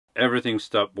everything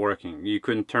stopped working. You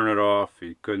couldn't turn it off,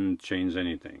 you couldn't change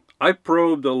anything. I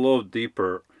probed a little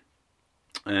deeper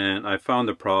and I found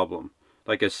a problem.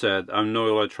 Like I said, I'm no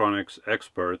electronics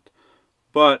expert,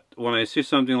 but when I see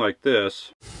something like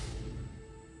this,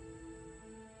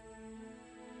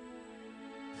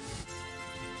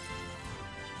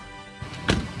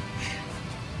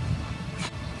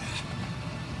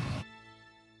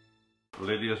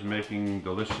 Lydia's making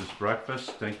delicious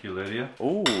breakfast. Thank you, Lydia.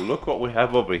 Oh, look what we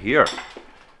have over here.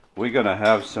 We're gonna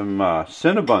have some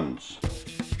Cinnabons.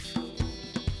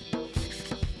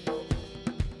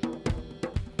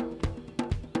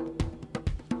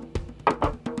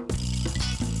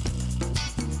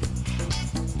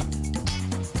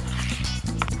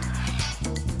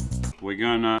 We're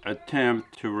gonna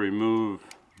attempt to remove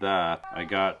that. I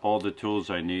got all the tools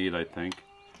I need, I think.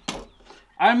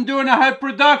 I'm doing a high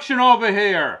production over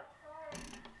here.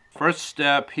 First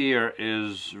step here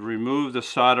is remove the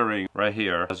soldering right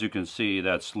here. As you can see,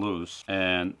 that's loose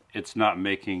and it's not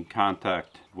making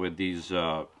contact with these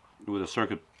with the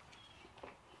circuit.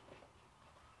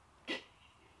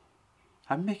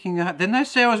 Didn't I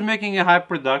say I was making a high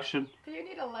production? Do you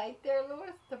need a light there, Louis?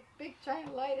 The big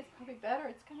giant light is probably better.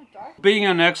 It's kind of dark. Being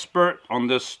an expert on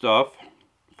this stuff,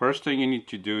 first thing you need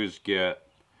to do is get,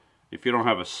 if you don't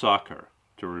have a socket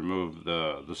to remove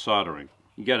the soldering,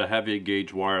 you get a heavy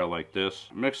gauge wire like this.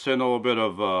 Mix in a little bit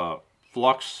of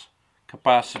flux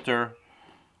capacitor.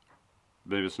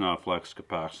 Maybe it's not a flux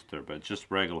capacitor, but just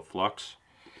regular flux.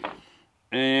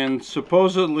 And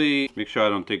supposedly, make sure I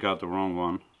don't take out the wrong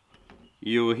one.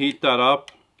 You heat that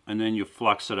up and then you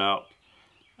flux it out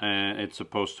and it's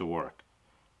supposed to work.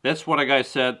 That's what a guy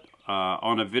said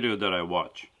on a video that I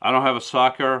watched. I don't have a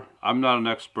socket. I'm not an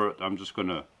expert. I'm just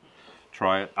gonna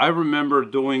try it. I remember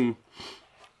doing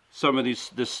some of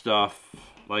this stuff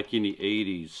like in the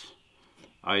 80s.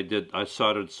 I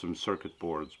soldered some circuit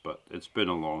boards, but it's been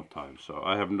a long time, so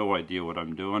I have no idea what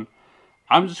I'm doing.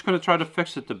 I'm just gonna try to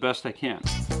fix it the best I can.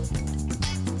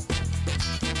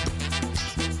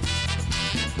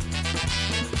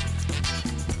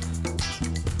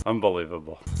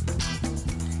 Unbelievable.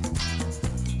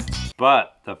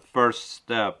 But the first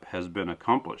step has been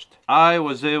accomplished. I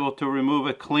was able to remove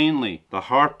it cleanly. The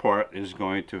hard part is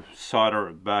going to solder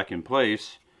it back in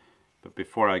place. But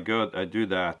before I do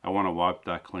that, I want to wipe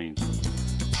that clean.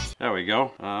 There we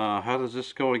go. How does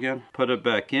this go again? Put it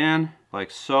back in,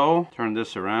 like so. Turn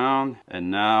this around,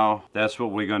 and now that's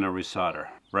what we're going to resolder,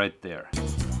 right there.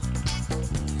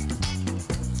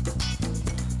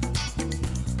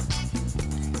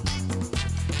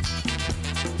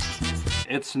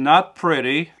 It's not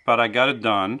pretty, but I got it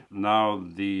done. Now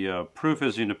the proof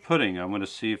is in the pudding. I'm going to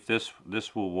see if this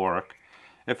will work.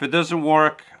 If it doesn't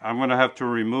work, I'm going to have to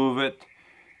remove it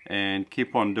and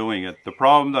keep on doing it. The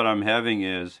problem that I'm having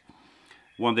is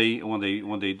when they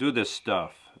do this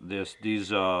stuff, these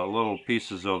little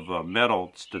pieces of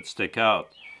metal that stick out,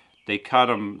 they cut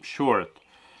them short,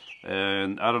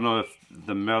 and I don't know if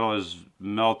the metal is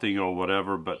melting or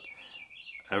whatever, but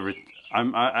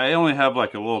I only have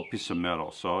like a little piece of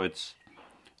metal, so it's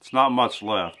not much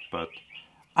left, but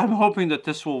I'm hoping that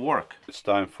this will work. It's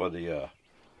time for the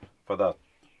for that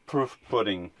proof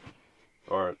pudding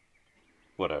or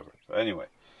whatever. Anyway,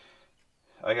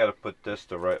 I gotta put this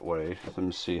the right way. Let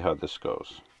me see how this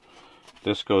goes.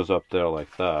 This goes up there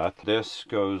like that. This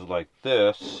goes like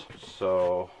this.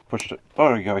 So push it. Oh,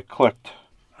 there we go. It clicked.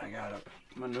 I gotta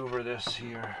maneuver this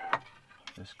here.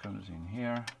 This comes in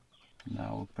here.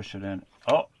 Now we'll push it in.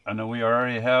 Oh, and then we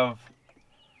already have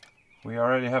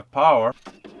power.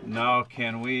 Now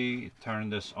can we turn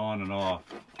this on and off?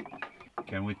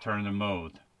 Can we turn the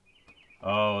mode?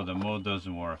 Oh, the mode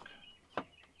doesn't work.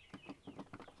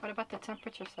 What about the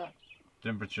temperature set?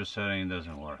 Temperature setting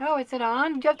doesn't work. No, is it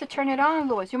on? You have to turn it on,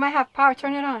 Louis. You might have power.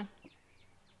 Turn it on.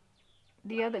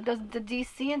 The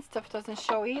DC and stuff doesn't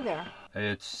show either.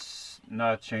 It's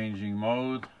not changing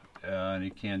mode. And you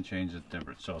can't change the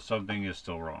temperature, so something is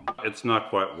still wrong. It's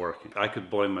not quite working. I could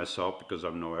blame myself because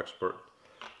I'm no expert,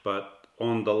 but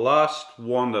on the last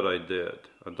one that I did,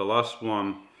 the last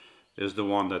one is the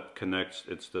one that connects.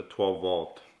 It's the 12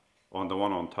 volt on the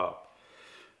one on top.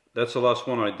 That's the last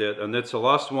one I did, and it's the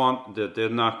last one that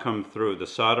did not come through. The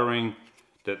soldering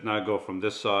did not go from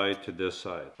this side to this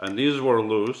side, and these were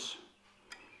loose.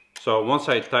 So once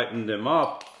I tightened them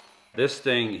up, this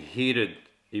thing heated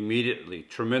immediately,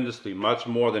 tremendously, much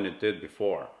more than it did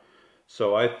before.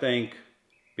 So I think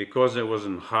because it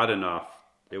wasn't hot enough,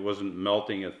 it wasn't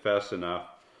melting it fast enough,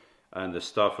 and the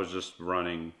stuff was just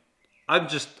running. I'm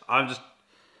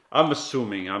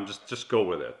assuming, just go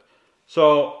with it.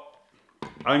 So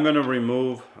I'm gonna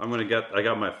remove, I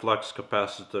got my flux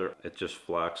capacitor. It just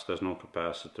flux, there's no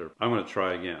capacitor. I'm gonna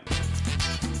try again.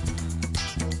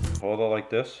 Hold it like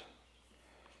this.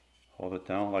 Hold it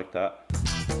down like that.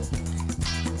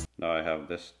 Now I have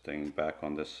this thing back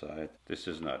on this side. This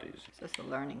is not easy. It's just a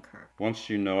learning curve. Once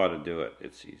you know how to do it,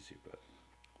 it's easy, but...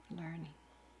 Learning.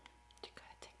 You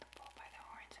gotta take the bull by the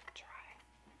horns and try.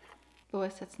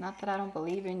 Louis, it's not that I don't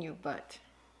believe in you, but...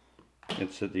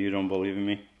 It's that you don't believe in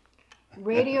me?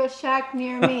 Radio Shack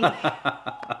near me.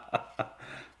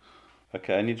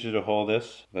 Okay, I need you to hold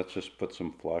this. Let's just put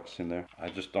some flux in there. I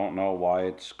just don't know why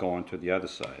it's going to the other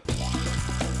side.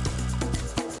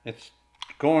 It's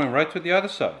going right to the other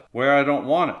side, where I don't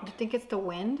want it. You think it's the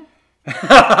wind? Wind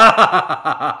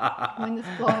is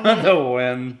blowing in. The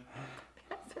wind.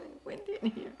 That's wind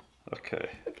in here.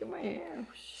 Okay. Look at my hair.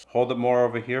 Hold it more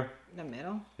over here. The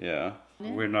middle? Yeah.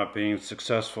 We're not being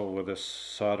successful with this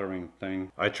soldering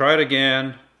thing. I tried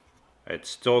again. It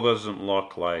still doesn't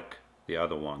look like the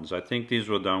other ones. I think these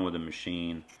were done with a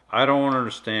machine. I don't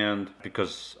understand,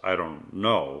 because I don't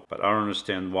know, but I don't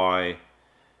understand why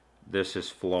this is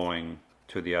flowing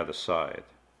to the other side.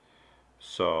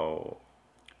 So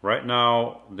right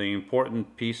now the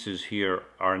important pieces here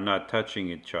are not touching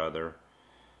each other,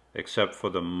 except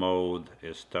for the mode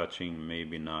is touching,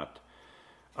 maybe not.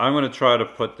 I'm going to try to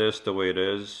put this the way it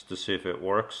is to see if it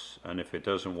works, and if it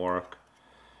doesn't work,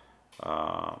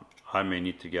 I may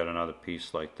need to get another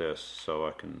piece like this so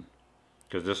I can,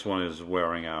 because this one is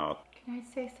wearing out. Can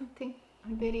I say something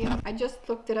on video? I just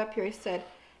looked it up here. It said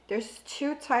there's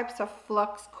two types of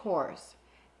flux cores.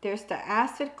 There's the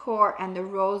acid core and the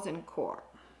rosin core.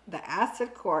 The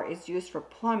acid core is used for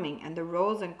plumbing and the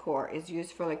rosin core is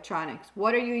used for electronics.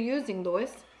 What are you using,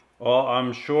 Louis? Well,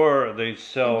 I'm sure they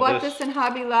sell you bought this in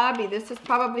Hobby Lobby. This is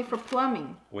probably for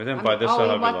plumbing. We didn't buy this at Hobby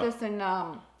Lobby. Oh, we bought this in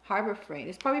Harbor Freight.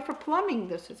 It's probably for plumbing.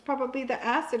 This is probably the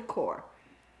acid core.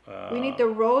 We need the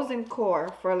rosin core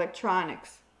for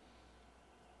electronics.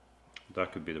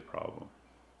 That could be the problem.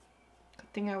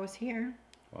 Good thing I was here.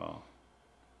 Well,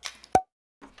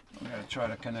 I'm gonna try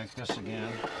to connect this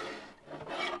again.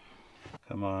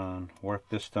 Come on, work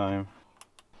this time.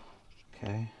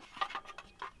 Okay.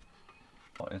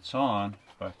 Well, it's on,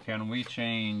 but can we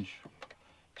change?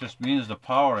 Just means the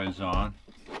power is on,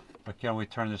 but can we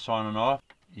turn this on and off?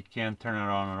 You can't turn it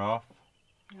on and off.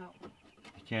 No.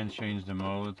 You can't change the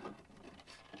mode.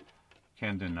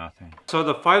 Can't do nothing. So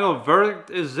the final verdict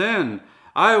is in.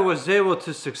 I was able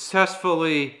to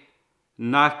successfully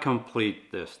not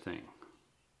complete this thing.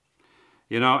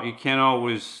 You know, you can't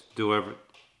always do everything.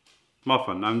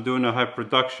 Muffin, I'm doing a high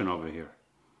production over here.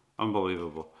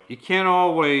 Unbelievable. You can't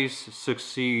always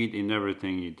succeed in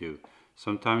everything you do.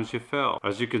 Sometimes you fail.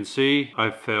 As you can see, I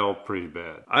failed pretty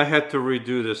bad. I had to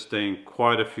redo this thing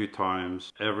quite a few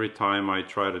times. Every time I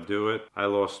tried to do it, I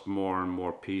lost more and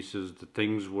more pieces. The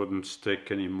things wouldn't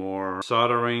stick anymore.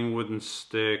 Soldering wouldn't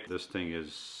stick. This thing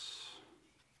is...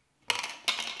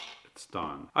 it's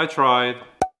done. I tried.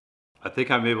 I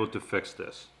think I'm able to fix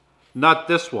this. Not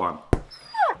this one,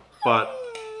 but...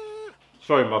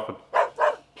 sorry, Muffin.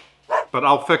 But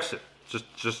I'll fix it.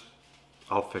 Just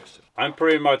I'll fix it. I'm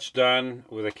pretty much done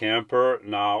with the camper.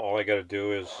 Now all I gotta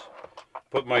do is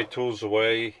put my tools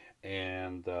away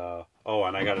and oh,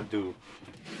 and I gotta do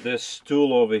this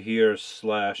stool over here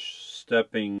slash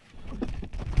stepping,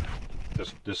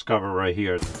 this cover right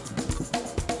here.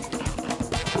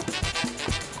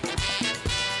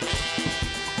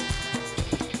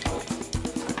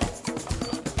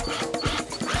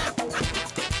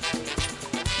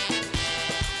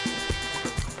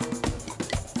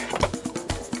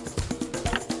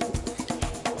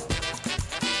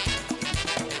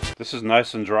 This is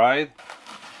nice and dried.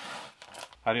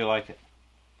 How do you like it?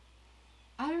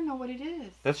 I don't know what it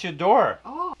is. That's your door.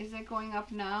 Oh, is it going up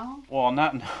now? Well,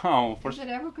 not now. Is it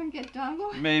ever going to get done,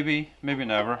 Louis? Maybe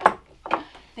never.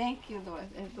 Thank you, Louis.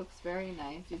 It looks very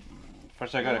nice.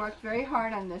 First I You gotta... worked very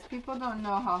hard on this. People don't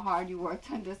know how hard you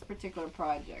worked on this particular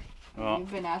project. Well,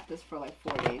 you've been at this for like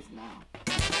 4 days now.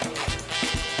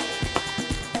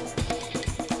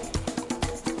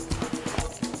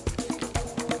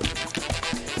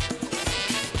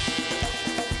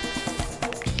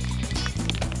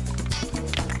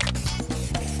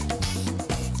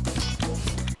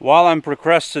 While I'm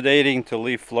procrastinating to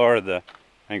leave Florida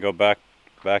and go back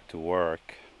to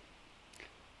work,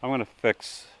 I'm gonna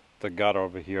fix the gut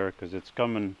over here because it's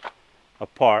coming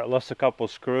apart. Lost a couple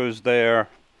screws there,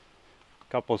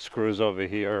 a couple screws over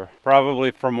here,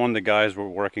 probably from when the guys were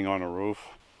working on a roof.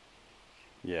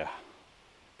 Yeah,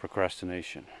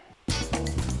 procrastination.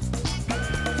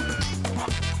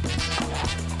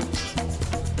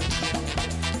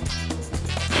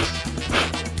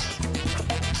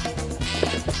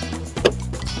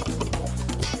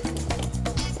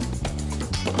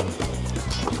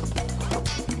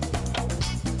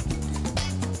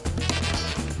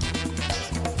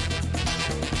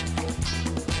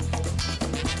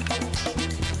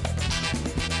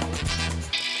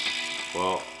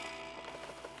 Well,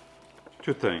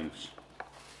 two things.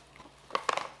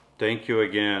 Thank you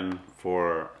again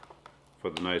for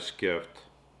the nice gift.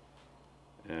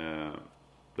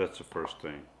 That's the first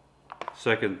thing.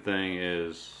 Second thing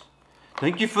is,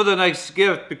 thank you for the nice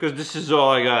gift, because this is all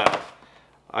I got.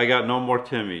 I got no more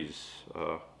Timmy's.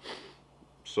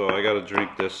 So I gotta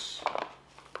drink this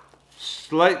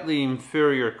slightly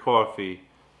inferior coffee,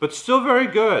 but still very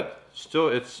good. Still,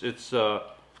 it's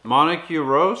Montague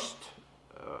roast,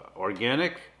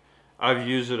 organic. I've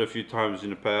used it a few times in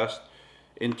the past,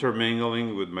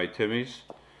 intermingling with my Timmy's,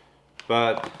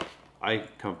 but I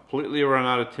completely ran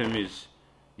out of Timmy's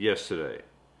yesterday,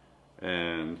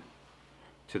 and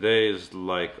today is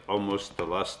like almost the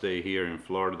last day here in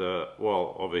Florida.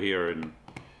 Well, over here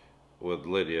with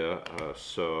Lidia,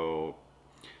 so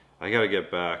I gotta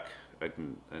get back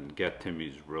and get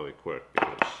Timmy's really quick,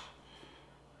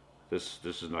 because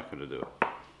this is not gonna do it.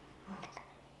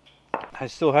 I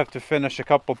still have to finish a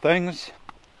couple things.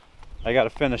 I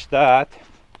gotta finish that.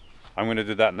 I'm gonna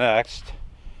do that next,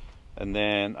 and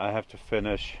then I have to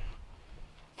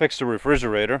fix the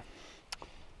refrigerator.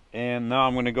 And now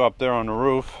I'm gonna go up there on the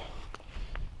roof,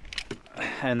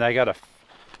 and I gotta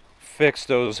fix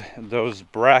those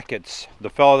brackets.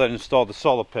 The fellow that installed the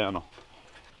solar panel,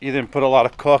 he didn't put a lot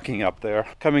of caulking up there.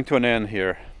 Coming to an end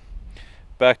here.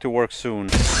 Back to work soon.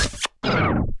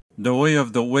 The way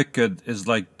of the wicked is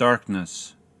like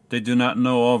darkness. They do not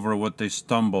know over what they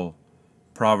stumble.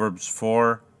 Proverbs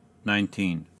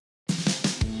 4:19.